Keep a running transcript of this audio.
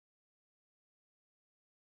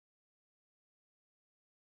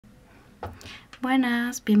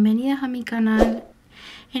Buenas, bienvenidas a mi canal.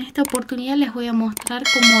 En esta oportunidad les voy a mostrar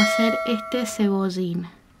cómo hacer este cebollin.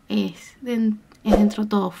 Es dentro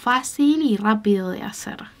todo fácil y rápido de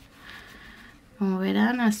hacer. Como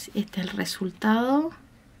verán, este es el resultado.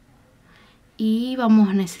 Y vamos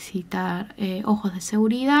a necesitar ojos de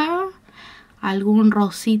seguridad, algún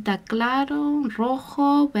rosita claro,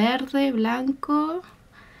 rojo, verde, blanco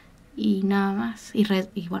y nada más.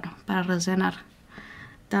 Y bueno, para rellenar.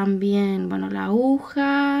 También, bueno, la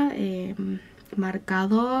aguja,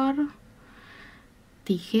 marcador,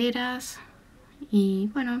 tijeras y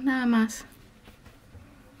bueno, nada más.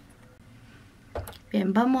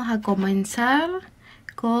 Bien, vamos a comenzar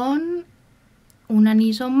con un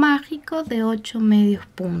anillo mágico de 8 medios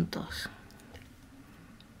puntos.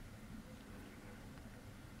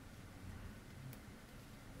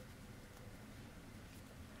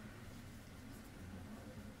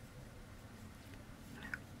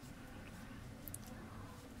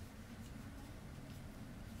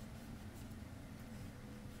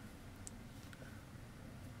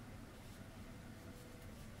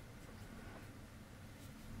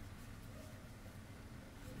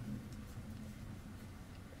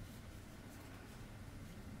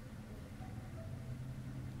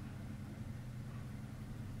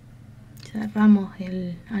 Cerramos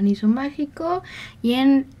el anillo mágico y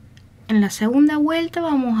en la segunda vuelta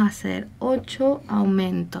vamos a hacer 8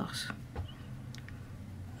 aumentos.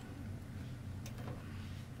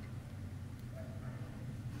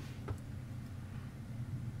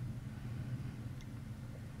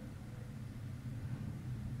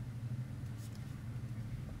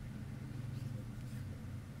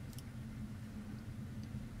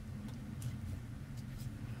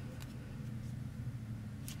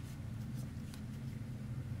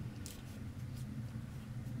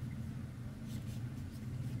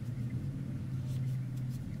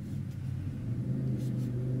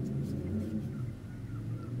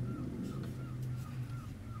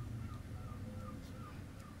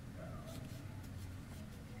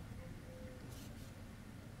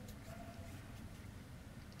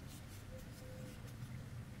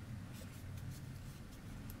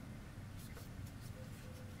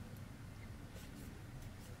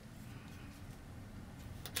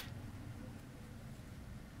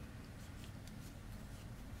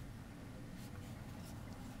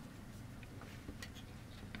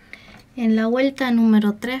 En la vuelta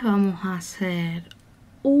número 3 vamos a hacer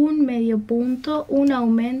un medio punto, un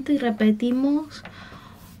aumento y repetimos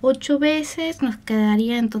 8 veces, nos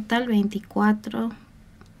quedaría en total 24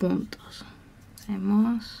 puntos.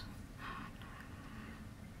 Hacemos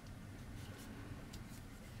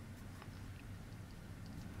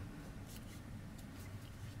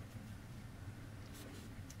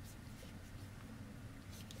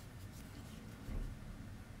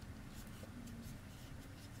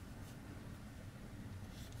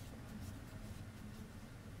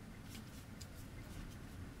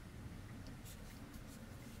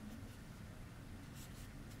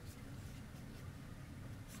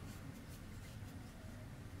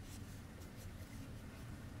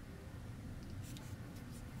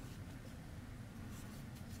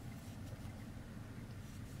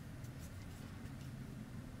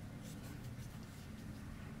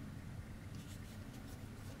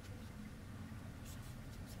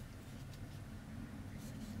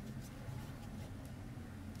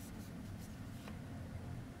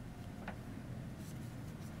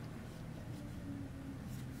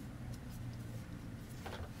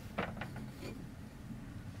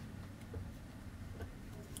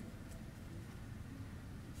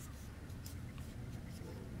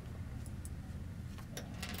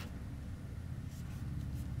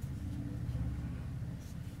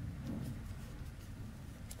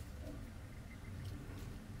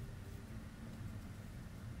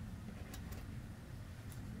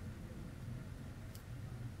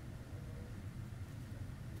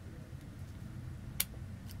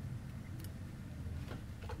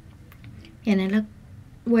bien, en la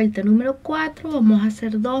vuelta número 4 vamos a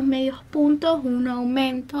hacer 2 medios puntos, un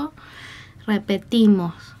aumento,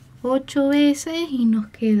 repetimos 8 veces y nos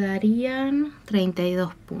quedarían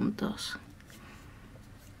 32 puntos.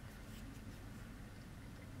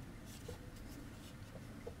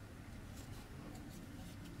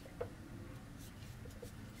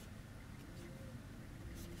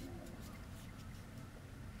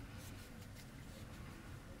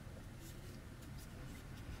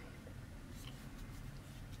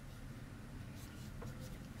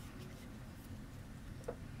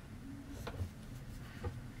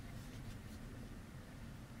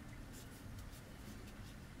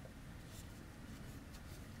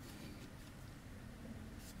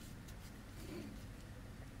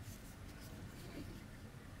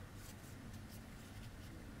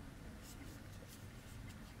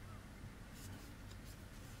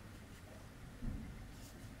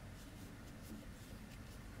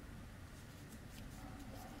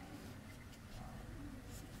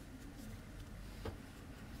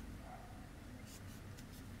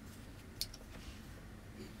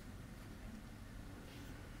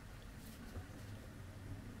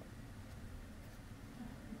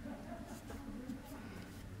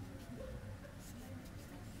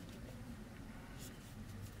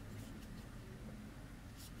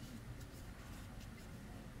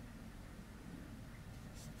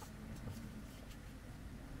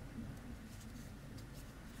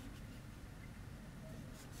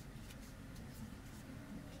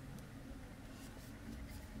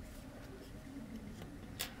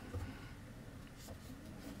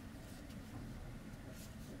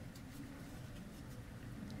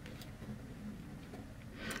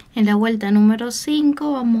 En la vuelta número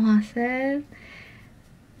 5 vamos a hacer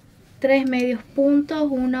 3 medios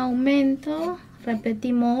puntos, un aumento,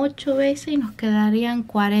 repetimos 8 veces y nos quedarían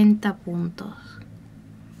 40 puntos.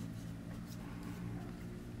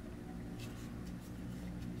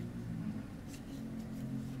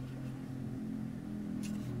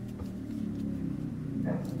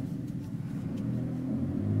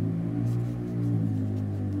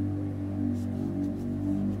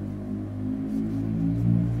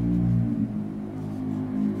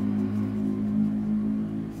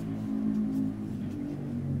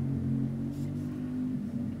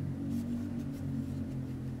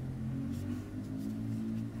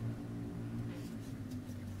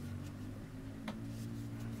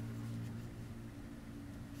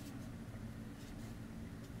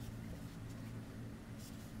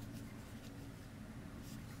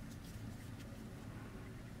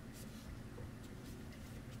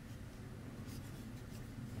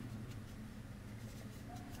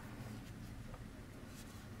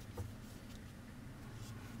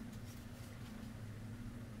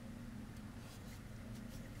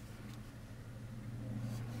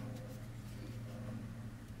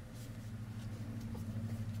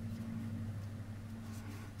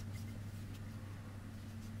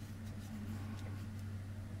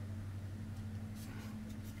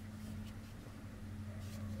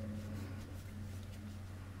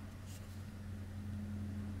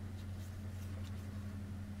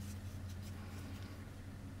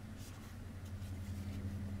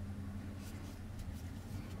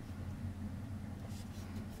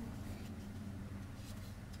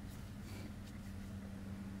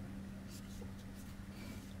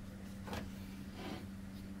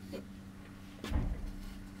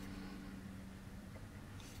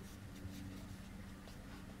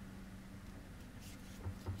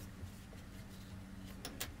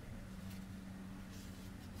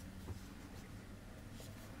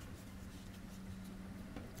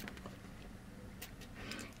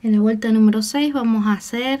 En la vuelta número 6 vamos a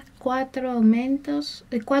hacer 4 aumentos,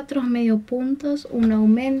 4 medio puntos, un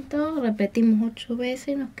aumento, repetimos 8 veces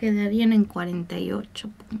y nos quedarían en 48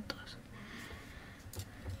 puntos.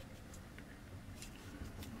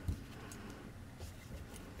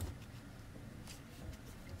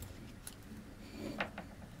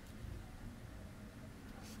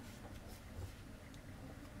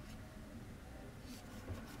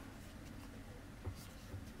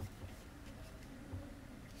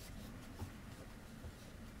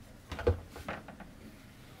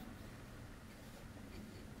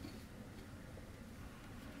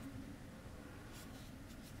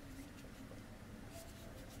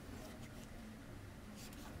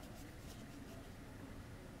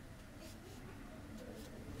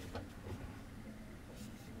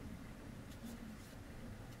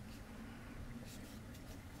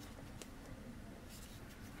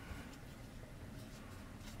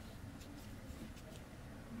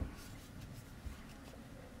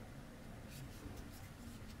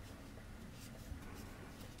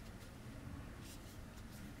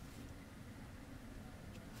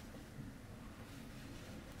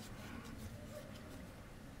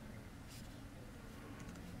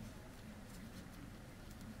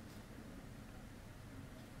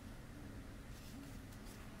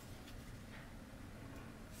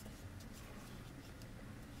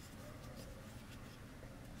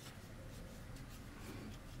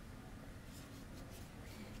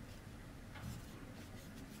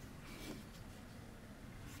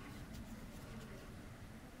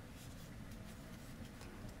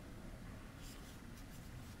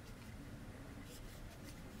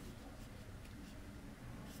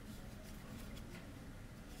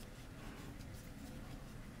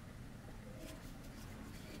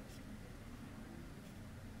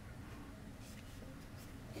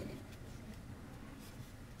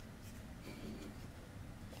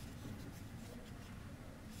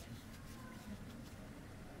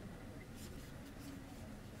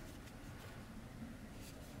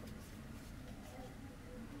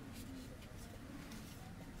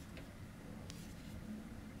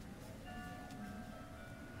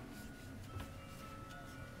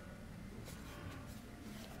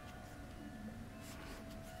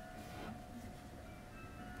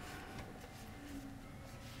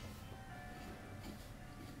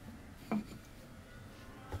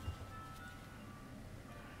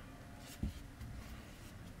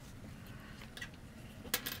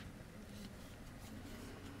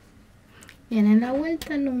 Bien, en la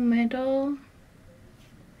vuelta número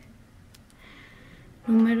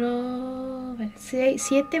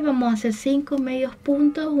 7 vamos a hacer 5 medios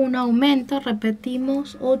puntos, un aumento,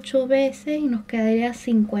 repetimos 8 veces y nos quedaría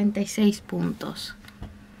 56 puntos.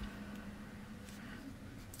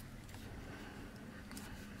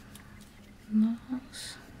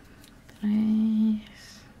 2, 3,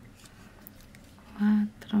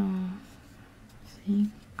 4,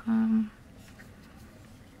 5,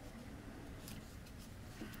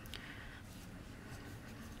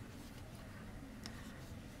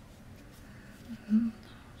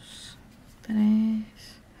 2, 3,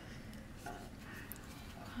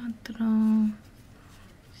 4,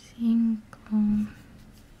 5,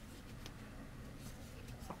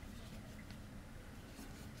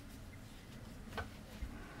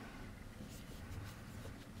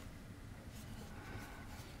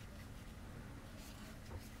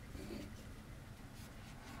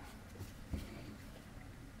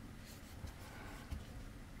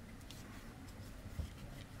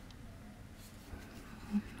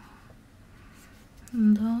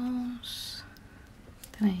 2,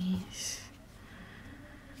 3,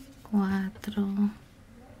 4,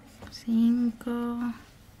 5,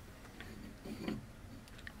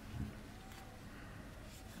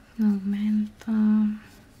 aumento,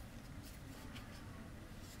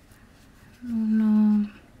 1,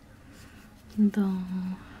 2,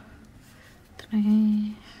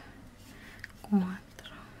 3, 4,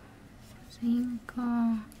 5,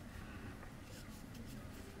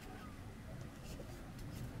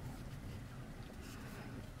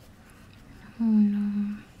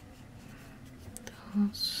 1,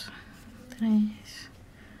 2, 3,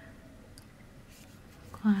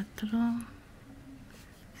 4,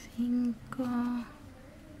 5,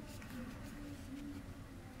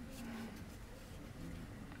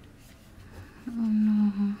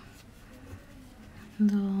 1,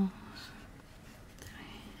 2,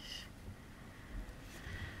 3,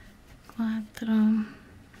 4,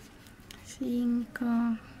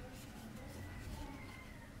 5,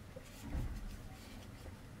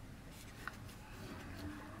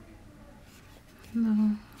 2,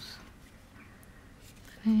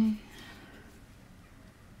 3,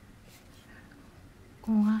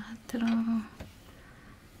 4,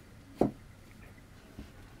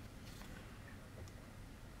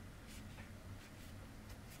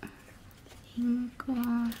 5,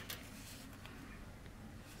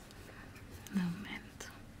 aumento.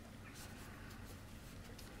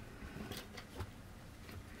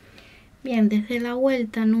 Bien, desde la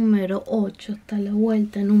vuelta número 8 hasta la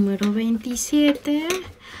vuelta número 27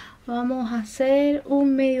 vamos a hacer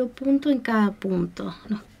un medio punto en cada punto.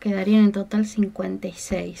 Nos quedarían en total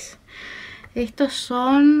 56. Estos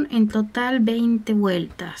son en total 20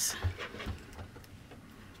 vueltas.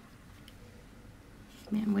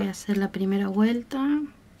 Bien, voy a hacer la primera vuelta.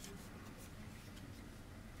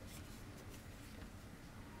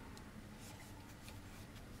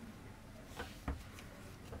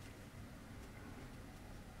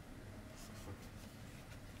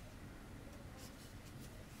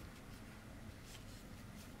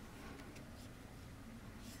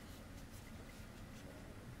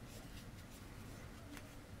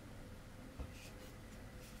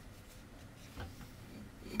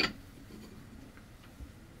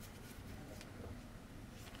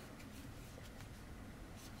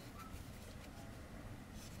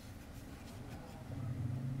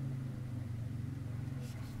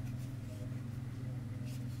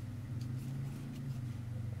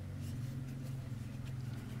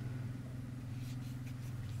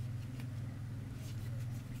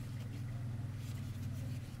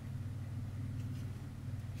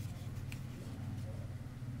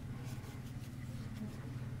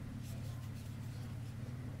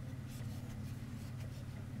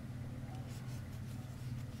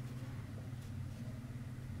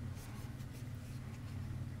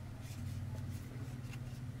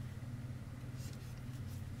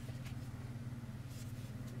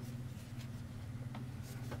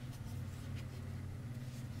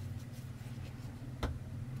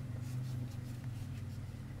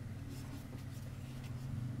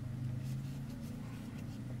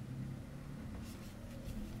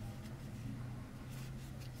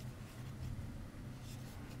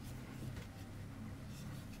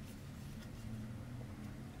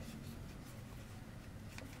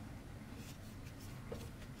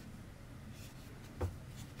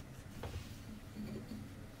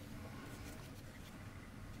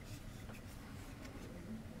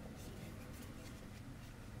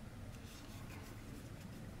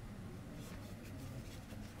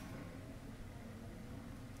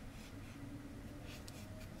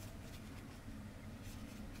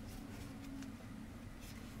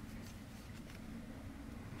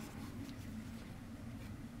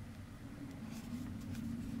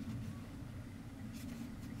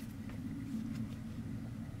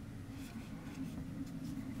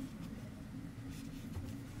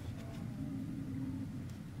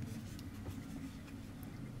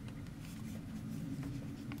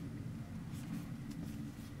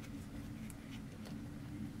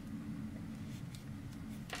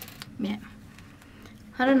 Bien,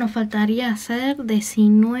 ahora nos faltaría hacer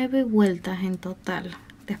 19 vueltas en total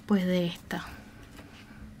después de esta.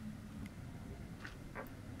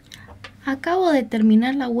 Acabo de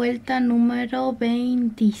terminar la vuelta número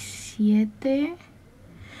 27.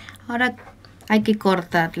 Ahora hay que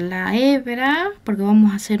cortar la hebra porque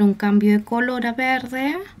vamos a hacer un cambio de color a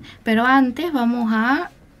verde, pero antes vamos a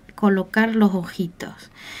colocar los ojitos.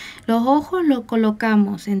 Los ojos los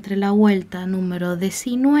colocamos entre la vuelta número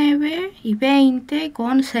 19 y 20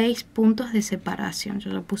 con 6 puntos de separación.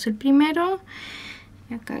 Yo lo puse el primero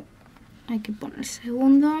y acá hay que poner el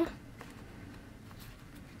segundo.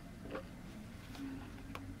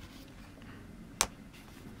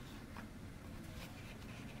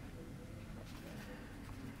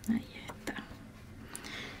 Ahí está.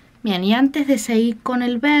 Bien, y antes de seguir con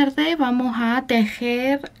el verde vamos a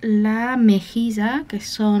tejer la mejilla, que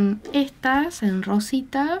son estas en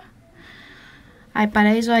rosita.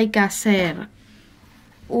 Para ello hay que hacer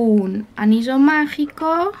un anillo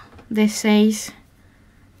mágico de 6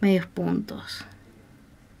 medios puntos.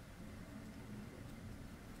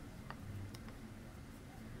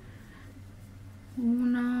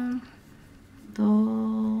 Uno,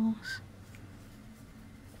 dos,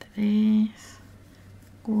 3,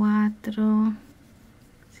 4,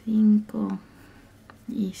 5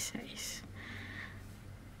 y 6.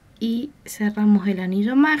 Y cerramos el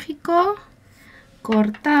anillo mágico,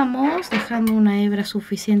 cortamos dejando una hebra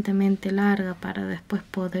suficientemente larga para después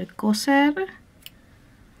poder coser.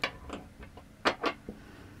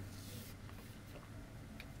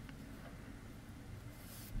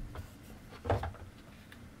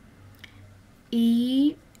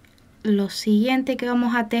 Y lo siguiente que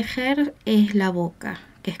vamos a tejer es la boca,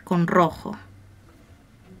 que es con rojo.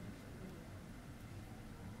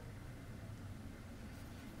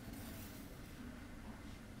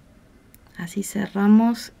 Así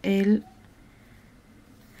cerramos el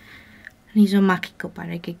anillo mágico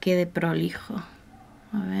para que quede prolijo.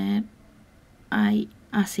 A ver, ahí,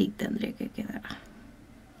 así tendría que quedar.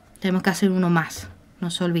 Tenemos que hacer uno más, no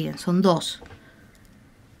se olviden, son 2.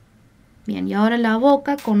 Bien, y ahora la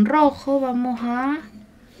boca con rojo vamos a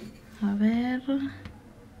ver,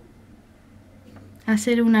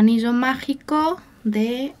 hacer un anillo mágico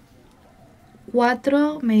de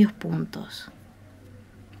 4 medios puntos.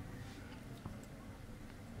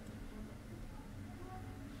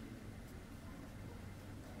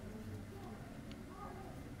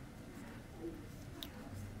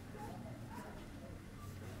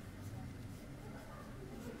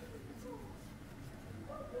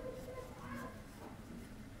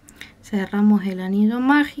 Cerramos el anillo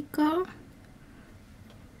mágico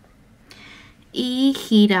y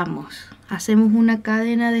giramos. Hacemos una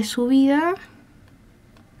cadena de subida.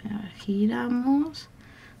 Giramos,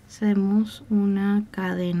 hacemos una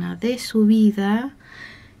cadena de subida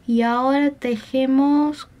y ahora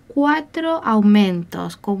tejemos 4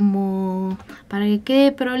 aumentos. Como para que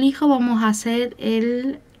quede prolijo vamos a hacer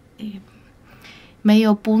el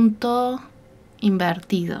medio punto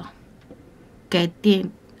invertido, que tiene,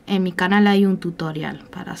 en mi canal hay un tutorial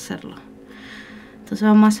para hacerlo. Entonces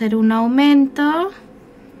vamos a hacer un aumento,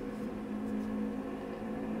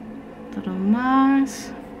 otro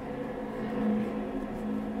más,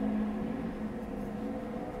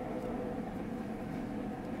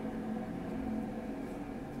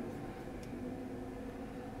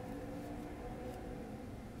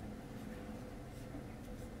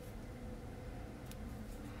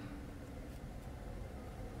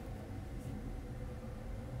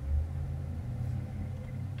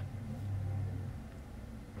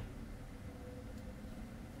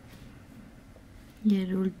 y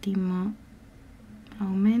el último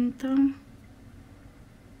aumento.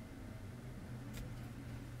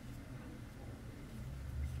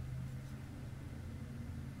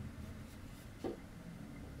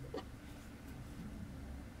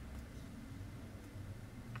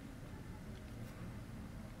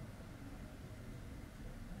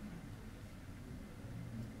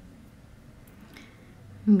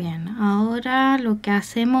 Bien, ahora lo que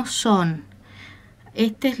hacemos son,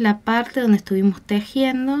 esta es la parte donde estuvimos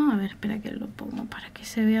tejiendo. A ver, espera que lo pongo para que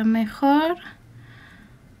se vea mejor.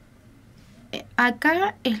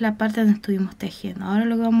 Acá es la parte donde estuvimos tejiendo. Ahora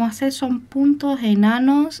lo que vamos a hacer son puntos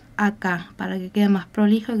enanos acá, para que quede más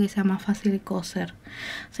prolijo y que sea más fácil de coser.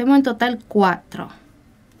 Hacemos en total 4.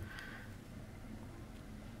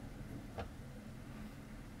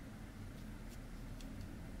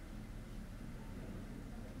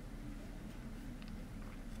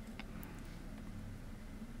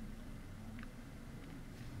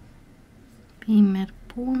 Primer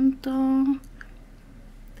punto,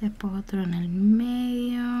 después otro en el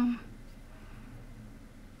medio,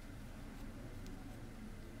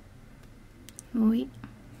 Uy.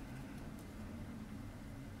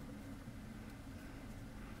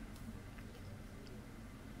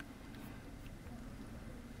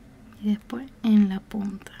 Y después en la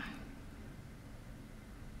punta.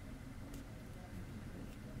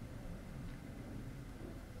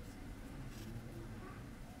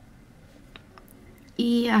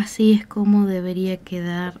 Y así es como debería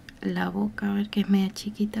quedar la boca. A ver, que es media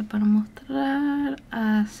chiquita para mostrar.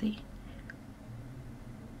 Así.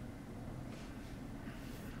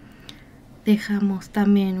 Dejamos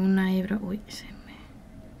también una hebra. Uy,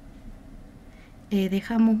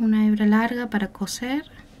 dejamos una hebra larga para coser.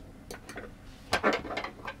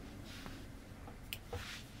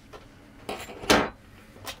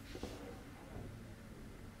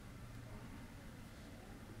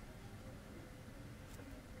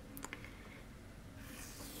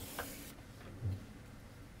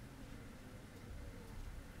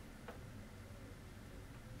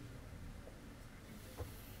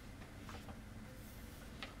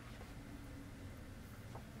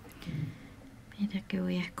 Mira que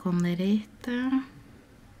voy a esconder esta.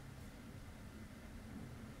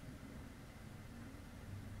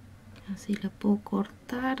 Así la puedo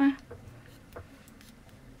cortar.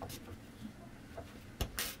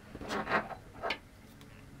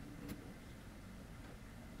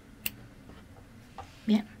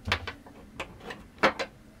 Bien.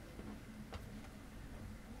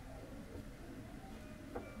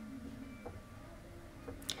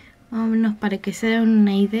 Más o menos para que se den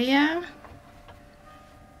una idea.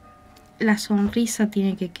 La sonrisa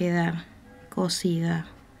tiene que quedar cosida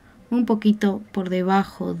un poquito por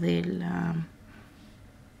debajo de la...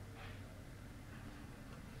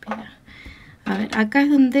 Espera. A ver, acá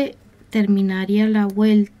es donde terminaría la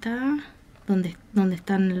vuelta, donde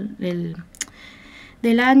están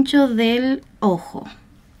del ancho del ojo.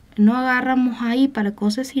 No agarramos ahí para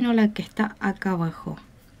coser, sino la que está acá abajo,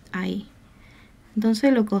 ahí.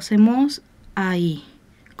 Entonces lo cosemos ahí.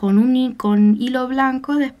 Con hilo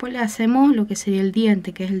blanco después le hacemos lo que sería el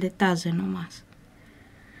diente, que es el detalle nomás.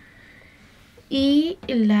 Y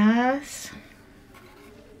las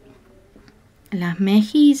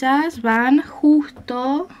mejillas van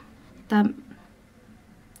justo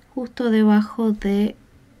debajo del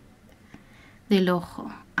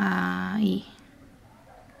ojo, ahí.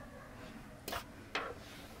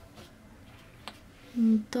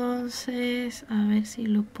 Entonces, a ver si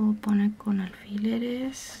lo puedo poner con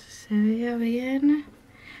alfileres, se vea bien.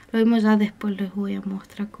 Lo mismo ya después les voy a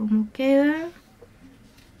mostrar cómo queda.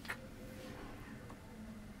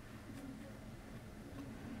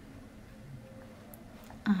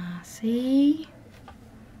 Así.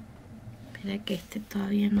 Espera que este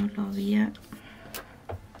todavía no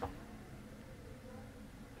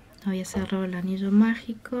había cerrado el anillo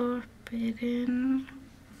mágico. Esperen.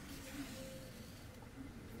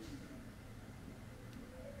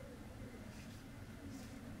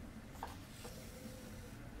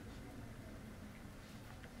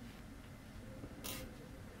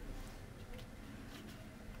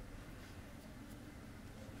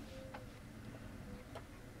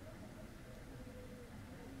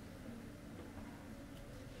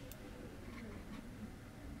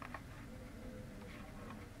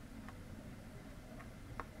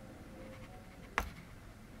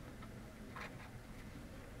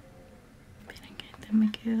 Me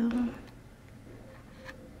quedó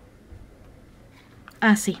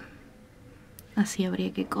así. Así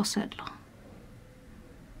habría que coserlo.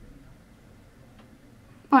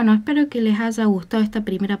 Bueno, espero que les haya gustado esta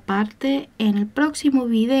primera parte. En el próximo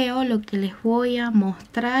video lo que les voy a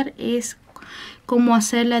mostrar es cómo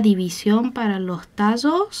hacer la división para los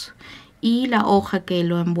tallos y la hoja que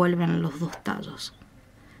lo envuelven los dos tallos.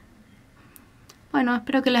 Bueno,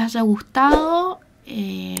 espero que les haya gustado.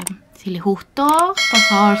 Si les gustó, por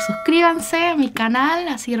favor suscríbanse a mi canal,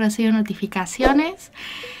 así reciben notificaciones.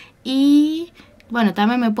 Y bueno,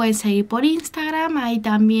 también me pueden seguir por Instagram, ahí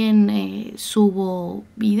también subo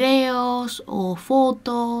videos o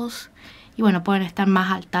fotos. Y bueno, pueden estar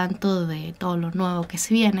más al tanto de todo lo nuevo que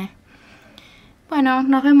se viene. Bueno,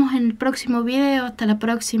 nos vemos en el próximo video, hasta la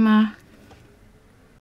próxima.